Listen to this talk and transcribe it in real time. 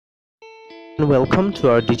Welcome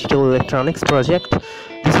to our digital electronics project.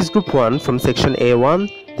 This is group 1 from section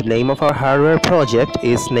A1. The name of our hardware project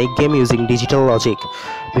is Snake Game using digital logic.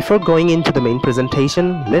 Before going into the main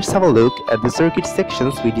presentation, let's have a look at the circuit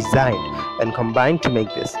sections we designed and combined to make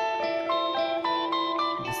this.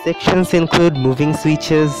 The sections include moving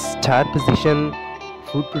switches, start position,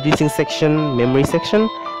 food producing section, memory section,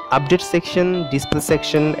 update section, display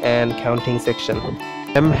section, and counting section.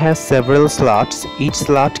 RAM has several slots. Each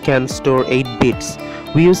slot can store 8 bits.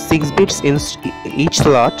 We use 6 bits in each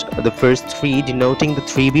slot, the first 3 denoting the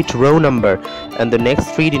 3-bit row number and the next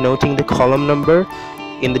 3 denoting the column number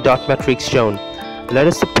in the dot matrix shown. Let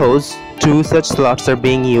us suppose 2 such slots are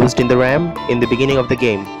being used in the RAM in the beginning of the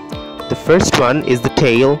game. The first one is the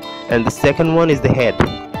tail and the second one is the head.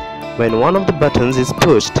 When one of the buttons is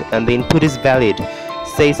pushed and the input is valid,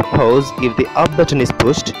 say suppose if the up button is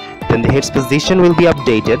pushed, then the head's position will be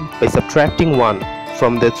updated by subtracting 1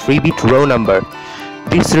 from the 3-bit row number.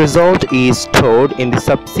 This result is stored in the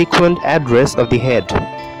subsequent address of the head.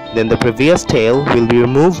 Then the previous tail will be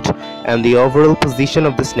removed and the overall position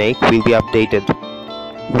of the snake will be updated.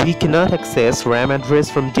 We cannot access RAM address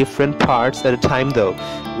from different parts at a time though.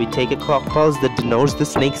 We take a clock pulse that denotes the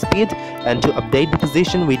snake speed, and to update the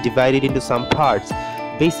position we divide it into some parts.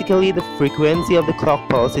 Basically, the frequency of the clock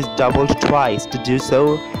pulse is doubled twice to do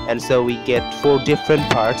so, and so we get 4 different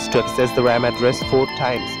parts to access the RAM address 4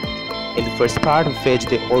 times. In the first part, we fetch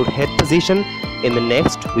the old head position. In the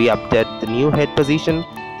next, we update the new head position.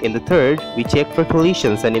 In the third, we check for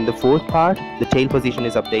collisions, and in the fourth part, the tail position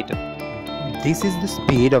is updated. This is the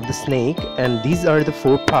speed of the snake, and these are the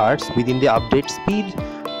 4 parts within the update speed.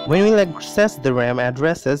 When we access the RAM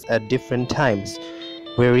addresses at different times,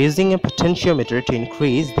 we're using a potentiometer to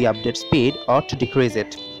increase the update speed or to decrease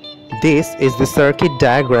it. This is the circuit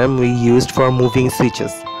diagram we used for moving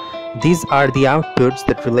switches. These are the outputs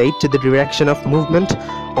that relate to the direction of movement.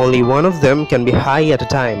 Only one of them can be high at a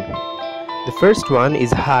time. The first one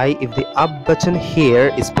is high if the up button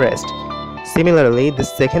here is pressed. Similarly, the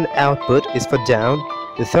second output is for down,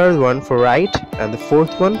 the third one for right, and the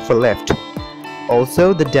fourth one for left.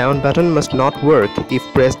 Also, the down button must not work if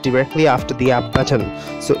pressed directly after the up button.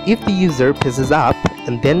 So if the user presses up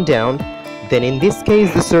and then down, then in this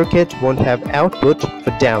case the circuit won't have output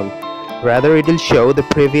for down. Rather, it will show the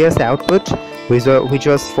previous output which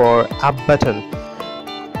was for up button.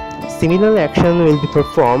 Similar action will be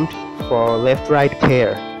performed for left-right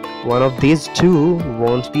pair. One of these two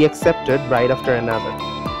won't be accepted right after another.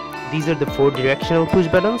 These are the 4 directional push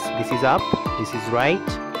buttons. This is up, this is right,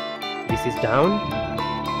 this is down,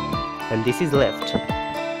 and this is left.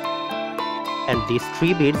 And these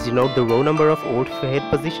 3 bits denote the row number of old head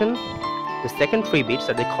position. The second 3 bits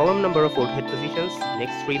are the column number of old head positions.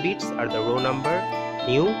 Next 3 bits are the row number,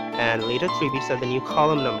 new, and later 3 bits are the new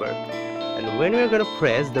column number. And when we're going to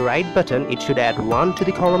press the right button, it should add 1 to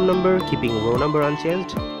the column number, keeping row number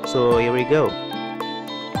unchanged. So here we go.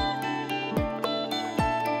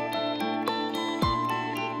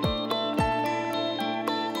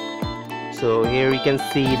 So here we can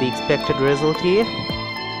see the expected result here.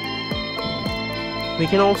 We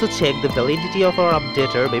can also check the validity of our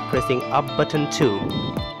updater by pressing up button 2.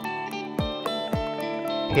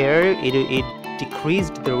 Here it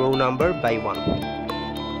decreased the row number by 1.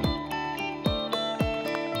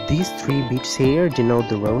 These 3 bits here denote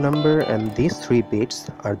the row number, and these 3 bits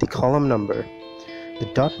are the column number. The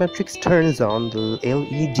dot matrix turns on the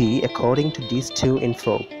LED according to these 2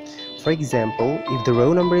 info. For example, if the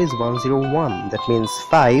row number is 101, that means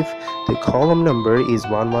 5, the column number is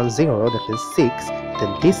 110, that is 6,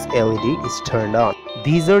 then this LED is turned on.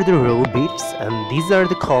 These are the row bits and these are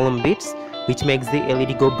the column bits, which makes the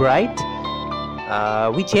LED go bright.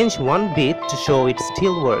 We change 1 bit to show it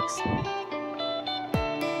still works.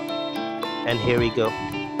 And here we go.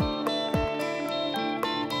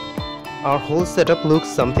 Our whole setup looks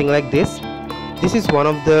something like this. This is one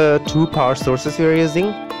of the 2 power sources we are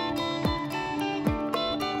using.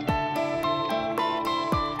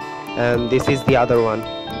 And this is the other one.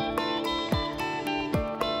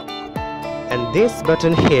 And this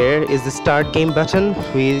button here is the start game button,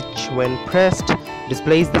 which when pressed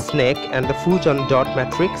displays the snake and the foot on dot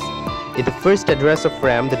matrix. In the first address of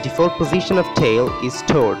RAM, the default position of tail is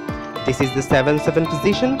stored. This is the 7-7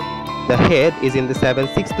 position. The head is in the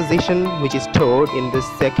 7-6 position, which is stored in the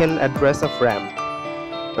second address of RAM.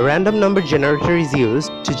 A random number generator is used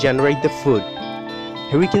to generate the food.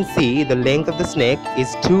 Here we can see the length of the snake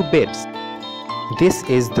is 2 bits. This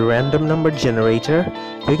is the random number generator.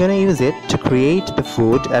 We're gonna use it to create the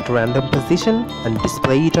food at random position and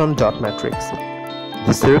display it on dot matrix.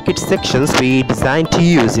 The circuit sections we designed to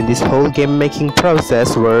use in this whole game making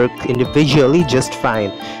process work individually just fine.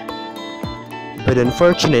 But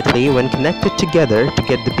unfortunately, when connected together to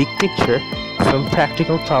get the big picture, some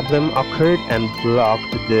practical problem occurred and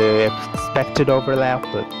blocked the expected overlay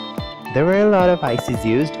output. There were a lot of ICs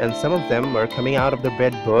used, and some of them were coming out of the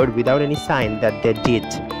breadboard without any sign that they did.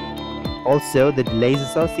 Also, the delays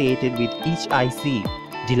associated with each IC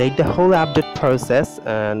delayed the whole update process,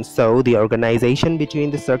 and so the organization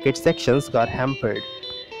between the circuit sections got hampered.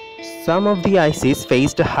 Some of the ICs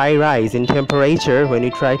faced a high rise in temperature when we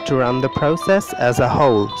tried to run the process as a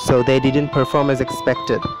whole, so they didn't perform as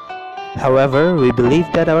expected. However, we believe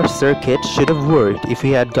that our circuit should have worked if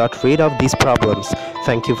we had got rid of these problems.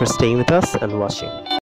 Thank you for staying with us and watching.